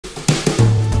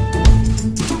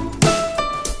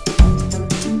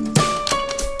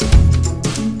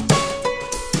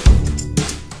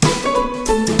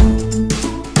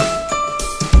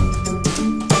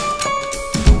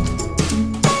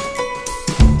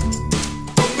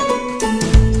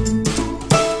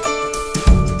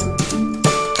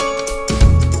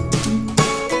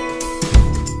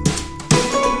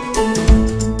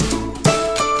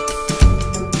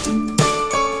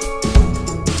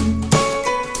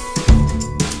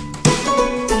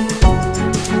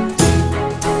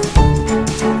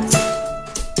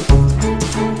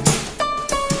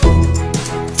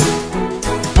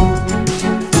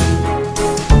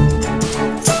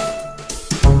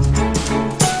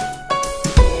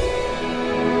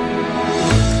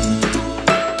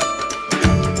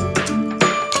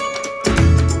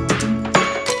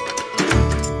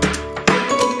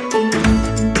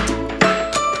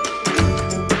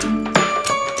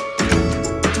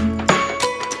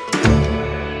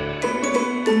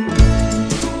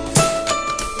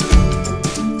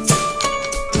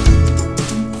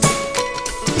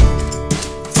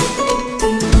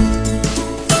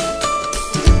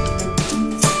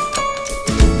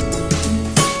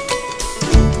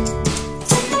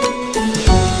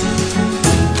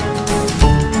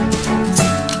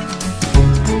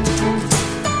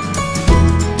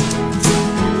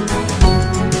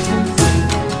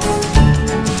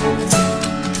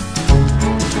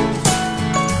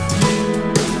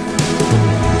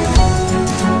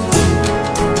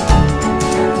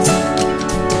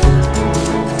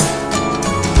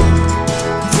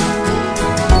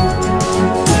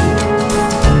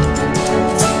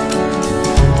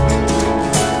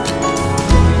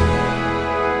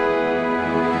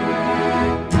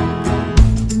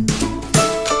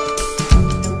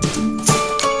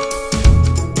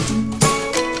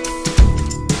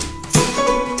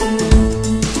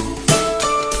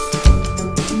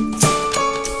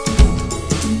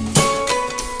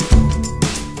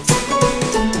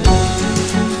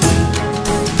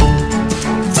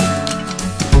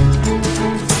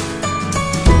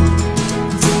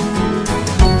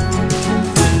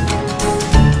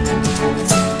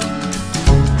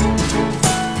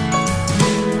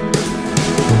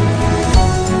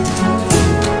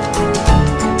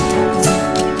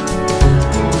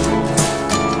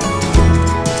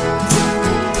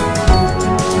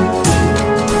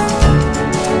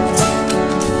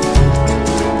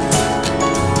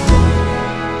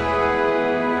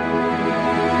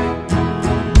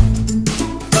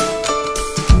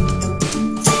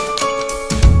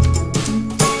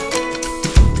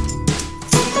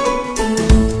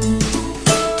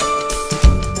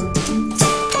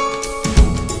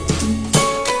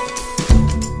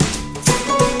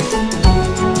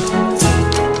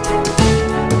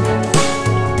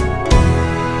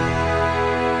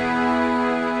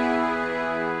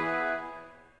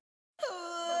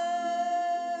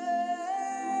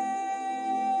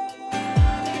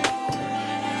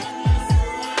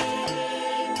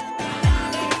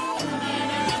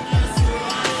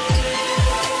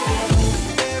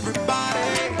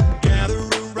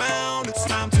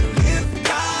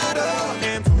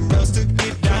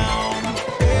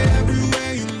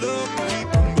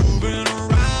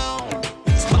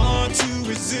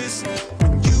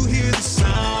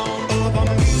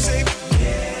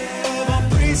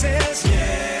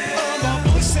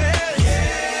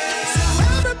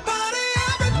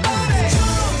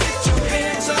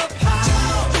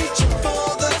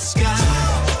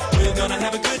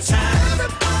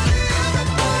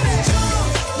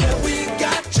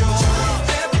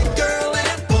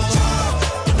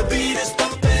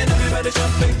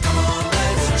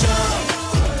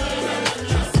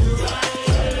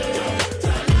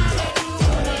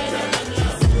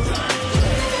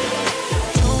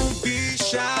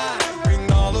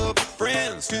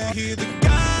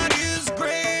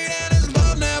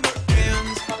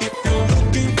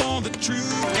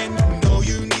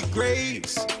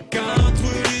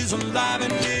is alive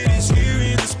and it is here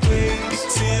in this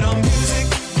place. Sit on music,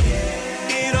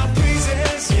 in our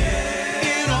praises,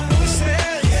 in our voices.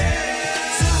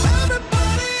 So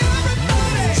everybody,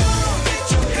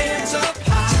 get your hands up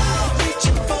high,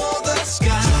 reaching for the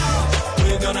sky.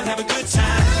 We're gonna have a good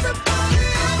time.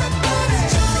 Everybody,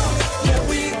 yeah,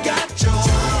 we got joy.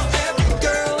 Every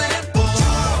girl and boy,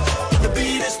 the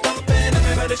beat is thumping,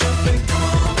 everybody jumping. Come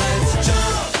on, let's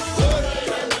jump.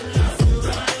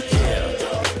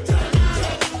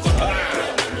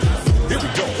 Here we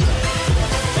go.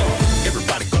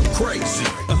 Everybody go crazy,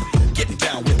 getting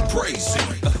down with crazy.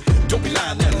 Don't be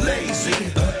lying there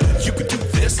lazy. You can do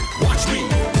this. Watch me.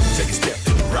 Take a step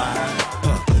to the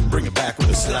right. Bring it back with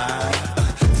a slide.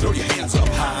 Throw your hands up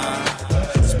high.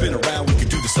 Spin around. We can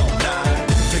do this all night.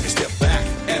 Take a step back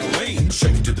and lean.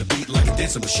 Shake it to the beat like a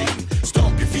dancing machine.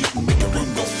 Stomp your feet and make the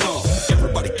room go thump.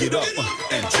 Everybody get up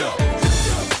and jump.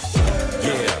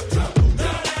 Yeah.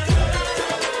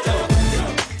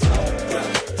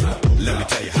 Let me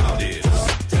tell you how it is.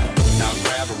 Now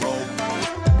grab a rope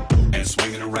and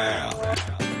swing it around.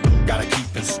 Gotta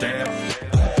keep in step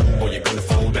or you're gonna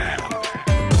fall down.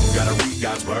 Gotta read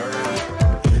God's word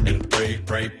and pray,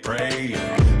 pray, pray.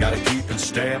 Gotta keep in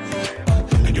step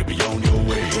and you'll be on your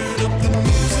way. Turn up the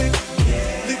music,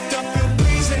 lift up your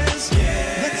praises.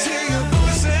 Let's hear your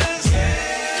voices.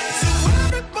 So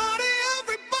everybody,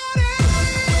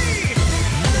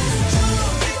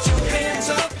 get your hands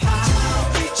up high,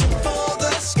 reaching for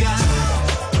the sky.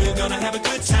 We're gonna have a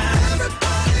good time.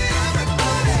 Everybody,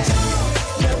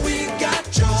 yeah, we got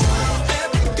joy.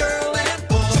 Every girl and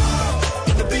boy,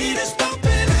 the beat is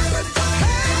thumping.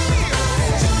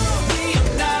 We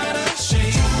are not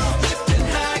ashamed, lifting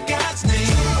high God's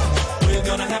name. We're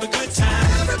gonna have a good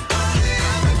time. Everybody,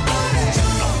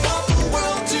 I want the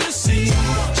world to see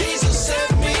Jesus set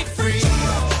me free.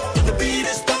 The beat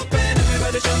is thumping,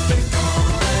 everybody jumping. Come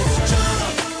on, let's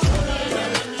jump.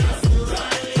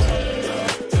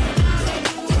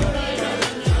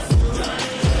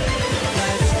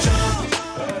 Let's jump.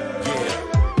 Yeah.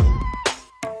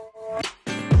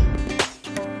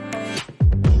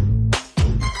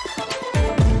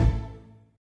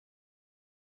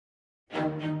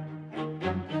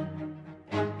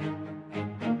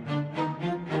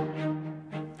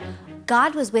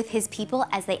 God was with his people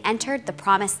as they entered the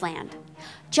promised land.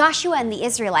 Joshua and the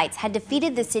Israelites had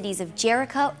defeated the cities of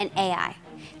Jericho and Ai.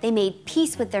 They made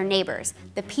peace with their neighbors,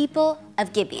 the people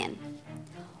of Gibeon.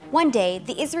 One day,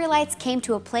 the Israelites came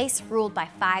to a place ruled by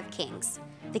 5 kings.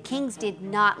 The kings did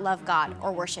not love God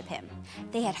or worship him.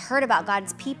 They had heard about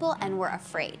God's people and were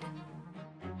afraid.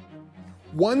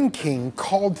 One king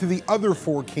called to the other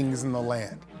 4 kings in the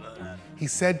land. He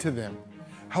said to them,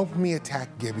 "Help me attack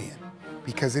Gibeon,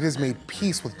 because it has made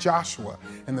peace with Joshua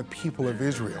and the people of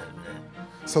Israel."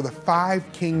 So the 5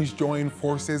 kings joined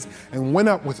forces and went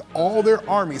up with all their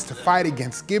armies to fight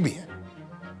against Gibeon.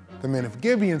 The men of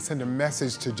Gibeon sent a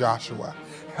message to Joshua,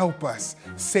 "Help us,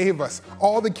 save us.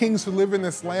 All the kings who live in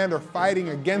this land are fighting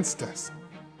against us."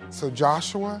 So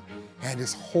Joshua and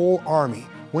his whole army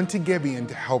went to Gibeon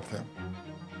to help them.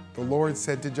 The Lord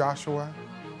said to Joshua,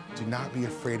 "Do not be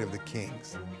afraid of the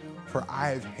kings, for I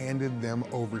have handed them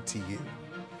over to you.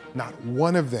 Not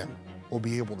one of them will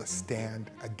be able to stand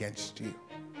against you."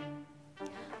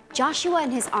 Joshua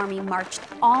and his army marched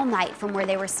all night from where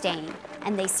they were staying,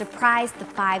 and they surprised the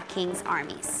 5 kings'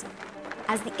 armies.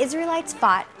 As the Israelites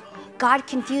fought, God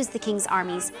confused the kings'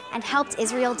 armies and helped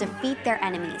Israel defeat their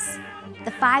enemies.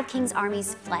 The 5 kings'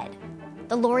 armies fled.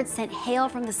 The Lord sent hail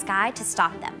from the sky to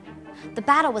stop them. The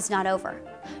battle was not over.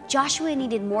 Joshua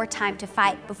needed more time to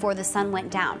fight before the sun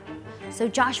went down. So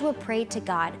Joshua prayed to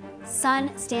God,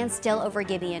 "Sun, stand still over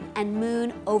Gibeon, and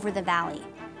moon over the valley."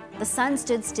 The sun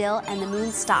stood still and the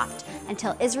moon stopped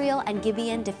until Israel and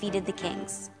Gibeon defeated the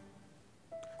kings.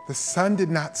 The sun did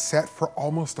not set for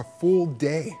almost a full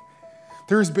day.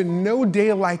 There has been no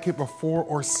day like it before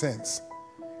or since.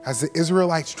 As the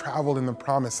Israelites traveled in the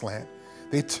promised land,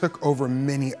 they took over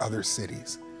many other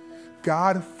cities.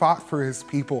 God fought for his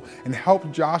people and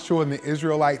helped Joshua and the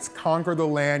Israelites conquer the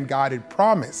land God had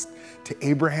promised to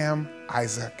Abraham,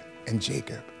 Isaac, and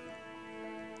Jacob.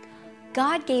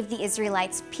 God gave the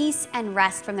Israelites peace and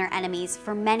rest from their enemies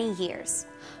for many years.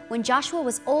 When Joshua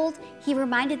was old, he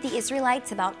reminded the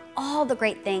Israelites about all the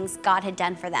great things God had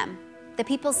done for them. The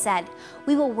people said,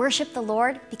 "We will worship the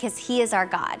Lord because he is our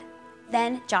God."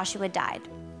 Then Joshua died.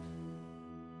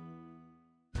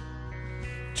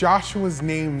 Joshua's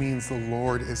name means the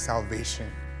Lord is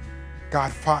salvation.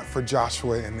 God fought for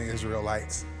Joshua and the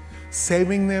Israelites,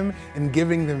 saving them and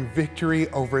giving them victory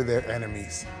over their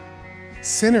enemies.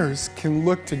 Sinners can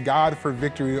look to God for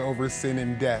victory over sin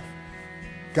and death.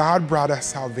 God brought us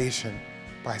salvation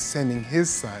by sending his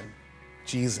son,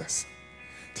 Jesus,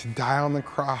 to die on the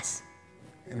cross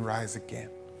and rise again.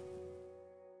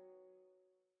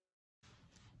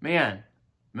 Man,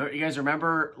 you guys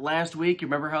remember last week? You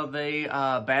remember how they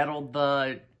battled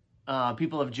the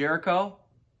people of Jericho?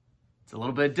 It's a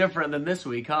little bit different than this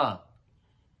week, huh?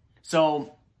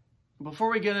 So,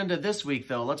 before we get into this week,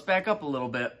 though, let's back up a little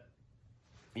bit.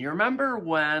 You remember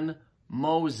when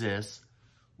Moses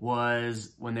was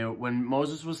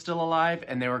still alive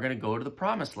and they were going to go to the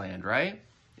Promised Land, right?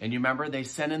 And you remember they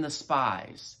sent in the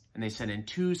spies, and they sent in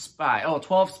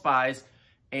 12 spies,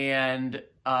 and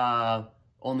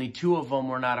only 2 of them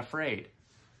were not afraid.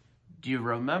 Do you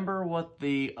remember what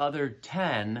the other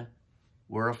 10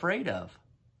 were afraid of?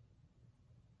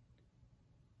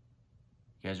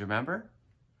 You guys remember?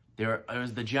 It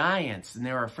was the giants, and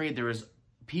they were afraid. There was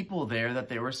people there that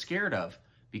they were scared of,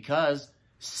 because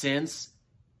since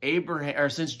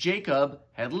Jacob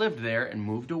had lived there and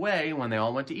moved away when they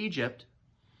all went to Egypt,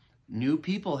 new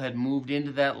people had moved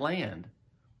into that land.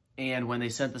 And when they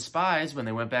sent the spies, when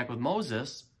they went back with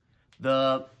Moses,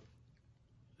 there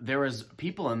was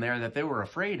people in there that they were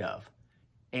afraid of.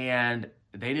 And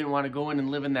they didn't want to go in and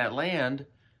live in that land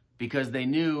because they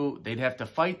knew they'd have to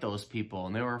fight those people,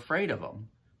 and they were afraid of them.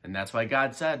 And that's why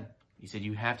God said, he said,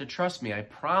 you have to trust me. I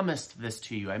promised this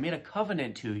to you. I made a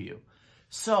covenant to you.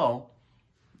 So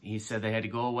he said they had to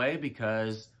go away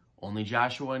because only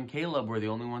Joshua and Caleb were the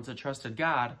only ones that trusted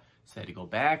God. So they had to go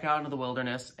back out into the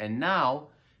wilderness. And now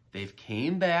they've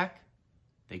came back.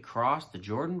 They crossed the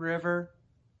Jordan River.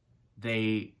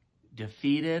 They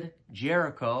defeated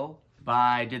Jericho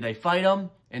did they fight them?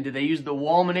 And did they use the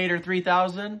Walminator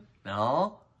 3000?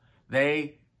 No.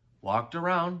 They walked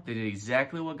around. They did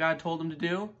exactly what God told them to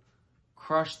do.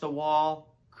 Crushed the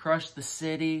wall, crushed the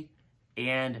city,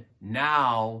 and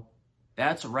now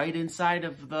that's right inside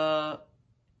of the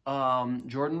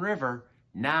Jordan River.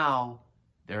 Now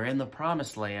they're in the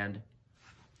Promised Land,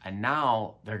 and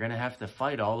now they're going to have to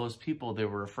fight all those people they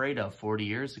were afraid of 40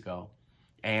 years ago.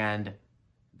 And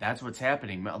that's what's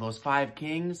happening. Those 5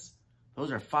 kings,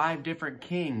 those are 5 different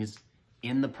kings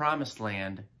in the Promised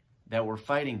Land that were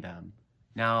fighting them.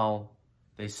 Now,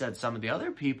 they said some of the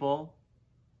other people,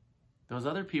 those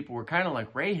other people were kind of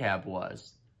like Rahab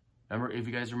was. Remember, if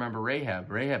you guys remember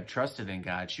Rahab trusted in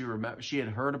God. She had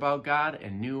heard about God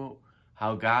and knew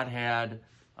how God had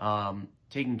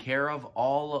taken care of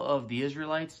all of the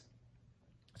Israelites.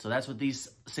 So that's what these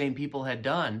same people had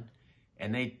done.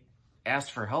 And they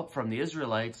asked for help from the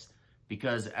Israelites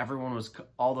because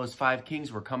all those 5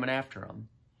 kings were coming after them.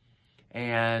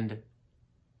 And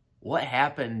what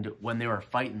happened when they were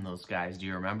fighting those guys? Do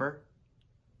you remember?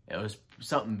 It was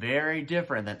something very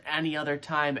different than any other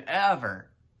time ever.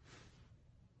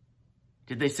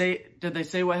 Did they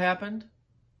say what happened?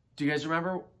 Do you guys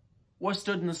remember? What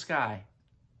stood in the sky?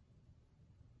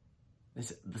 They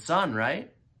said the sun,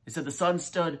 right? They said the sun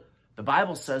stood, the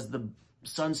Bible says the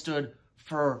sun stood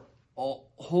for a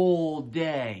whole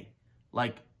day.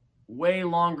 Like way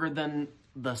longer than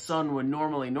the sun would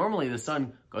normally. Normally the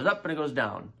sun goes up and it goes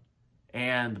down.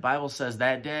 And the Bible says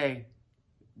that day,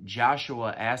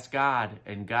 Joshua asked God,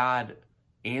 and God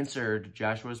answered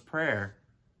Joshua's prayer,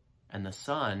 and the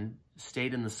sun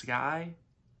stayed in the sky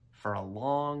for a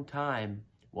long time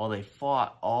while they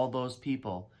fought all those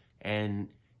people. And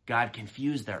God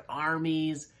confused their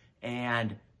armies,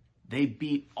 and they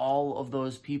beat all of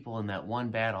those people in that one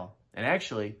battle. And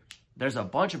actually, there's a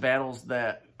bunch of battles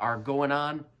that are going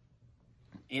on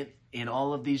in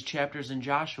all of these chapters in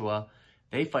Joshua.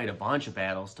 They fight a bunch of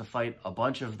battles to fight a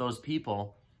bunch of those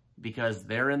people because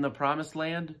they're in the Promised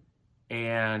Land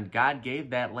and God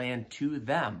gave that land to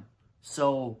them.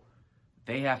 So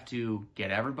they have to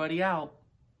get everybody out,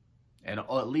 and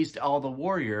at least all the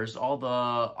warriors, all the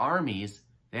armies,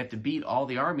 they have to beat all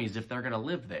the armies if they're going to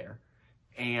live there.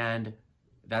 And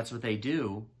that's what they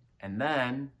do. And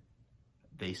then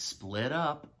they split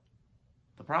up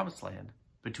the Promised Land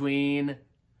between,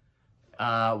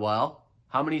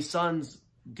 how many sons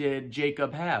did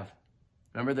Jacob have?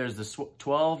 Remember, there's the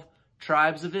 12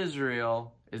 tribes of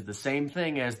Israel is the same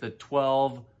thing as the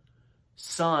 12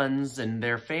 sons and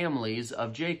their families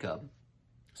of Jacob.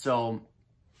 So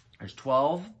there's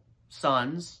 12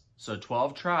 sons, so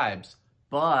 12 tribes,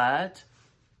 but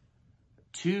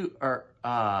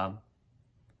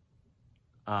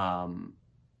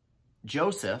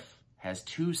Joseph has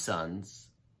 2 sons,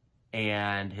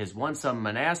 and his one son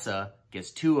Manasseh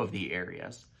gets 2 of the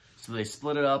areas. So they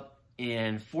split it up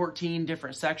in 14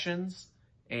 different sections,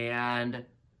 and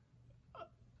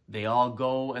they all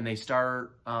go and they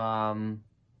start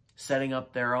setting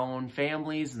up their own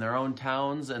families and their own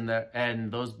towns,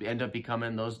 and those end up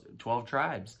becoming those 12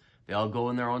 tribes. They all go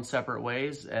in their own separate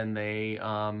ways, and they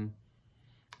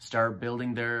start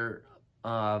building they're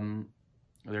going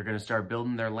to start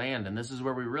building their land. And this is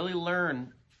where we really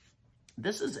learn.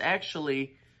 This is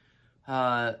actually,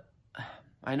 I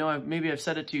know maybe I've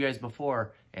said it to you guys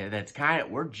before, and that's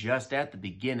we're just at the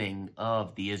beginning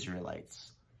of the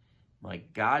Israelites.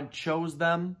 Like, God chose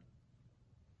them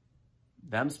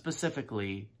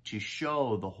specifically to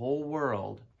show the whole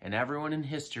world and everyone in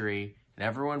history and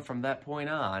everyone from that point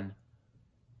on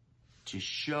to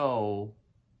show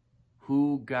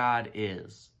who God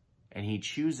is. And he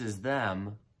chooses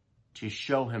them to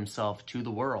show himself to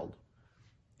the world.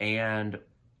 And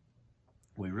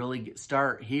we really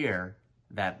start here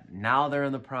that now they're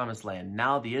in the promised land.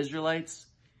 Now the Israelites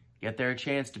get their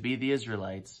chance to be the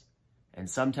Israelites. And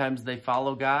sometimes they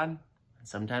follow God, and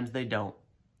sometimes they don't.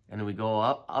 And we go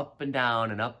up and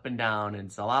down and up and down. And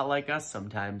it's a lot like us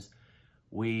sometimes.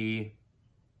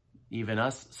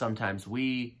 Sometimes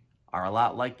we are a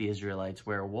lot like the Israelites,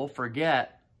 where we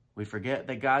forget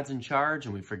that God's in charge,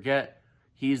 and we forget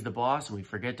he's the boss, and we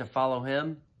forget to follow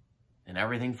him, and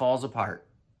everything falls apart.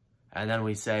 And then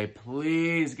we say,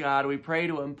 please, God, we pray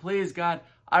to him, please, God,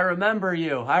 I remember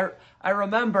you. I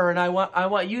remember, and I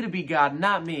want you to be God,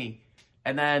 not me.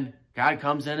 And then God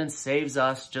comes in and saves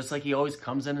us, just like he always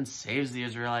comes in and saves the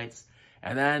Israelites.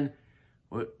 And then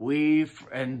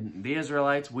and the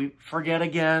Israelites, we forget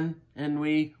again, and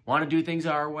we want to do things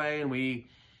our way, and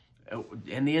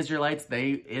the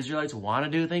Israelites want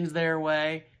to do things their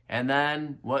way. And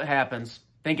then what happens?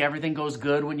 Think everything goes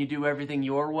good when you do everything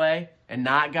your way and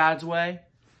not God's way?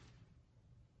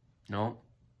 No.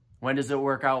 When does it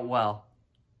work out well?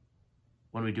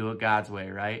 When we do it God's way,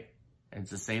 right? And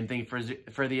it's the same thing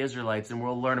for the Israelites, and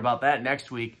we'll learn about that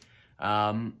next week.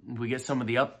 We get some of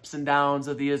the ups and downs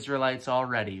of the Israelites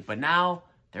already. But now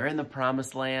they're in the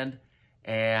promised land,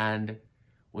 and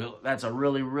that's a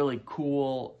really, really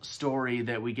cool story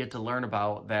that we get to learn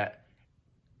about, that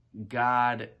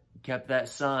God kept that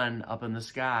sun up in the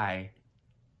sky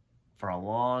for a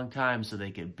long time so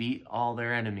they could beat all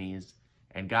their enemies.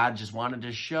 And God just wanted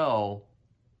to show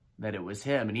that it was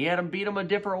him. And he had them beat them a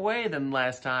different way than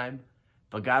last time,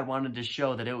 but God wanted to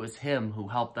show that it was him who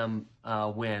helped them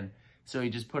win. So he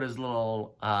just put his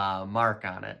little mark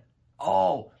on it.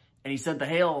 Oh, and he sent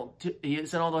he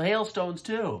sent all the hailstones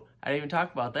too. I didn't even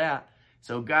talk about that.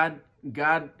 So God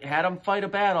had them fight a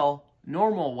battle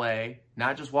normal way,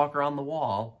 not just walk around the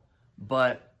wall,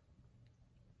 but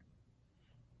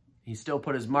he still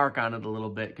put his mark on it a little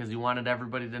bit, because he wanted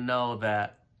everybody to know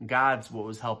that God's what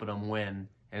was helping them win,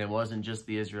 and it wasn't just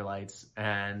the Israelites.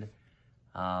 And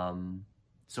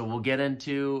so we'll get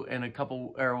into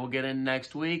we'll get in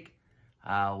next week.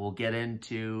 We'll get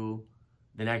into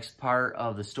the next part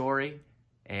of the story,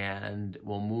 and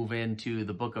we'll move into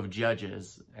the book of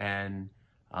Judges. And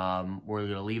we're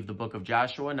going to leave the book of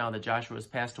Joshua now that Joshua has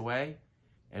passed away.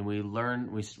 And we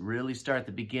really start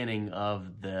the beginning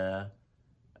of the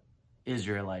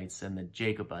Israelites and the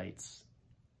Jacobites.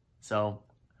 So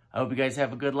I hope you guys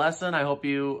have a good lesson. I hope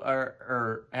you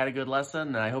had a good lesson,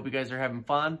 and I hope you guys are having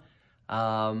fun.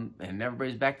 And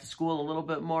everybody's back to school a little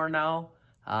bit more now.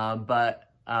 But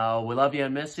we love you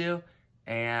and miss you,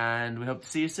 and we hope to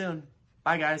see you soon.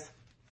 Bye, guys.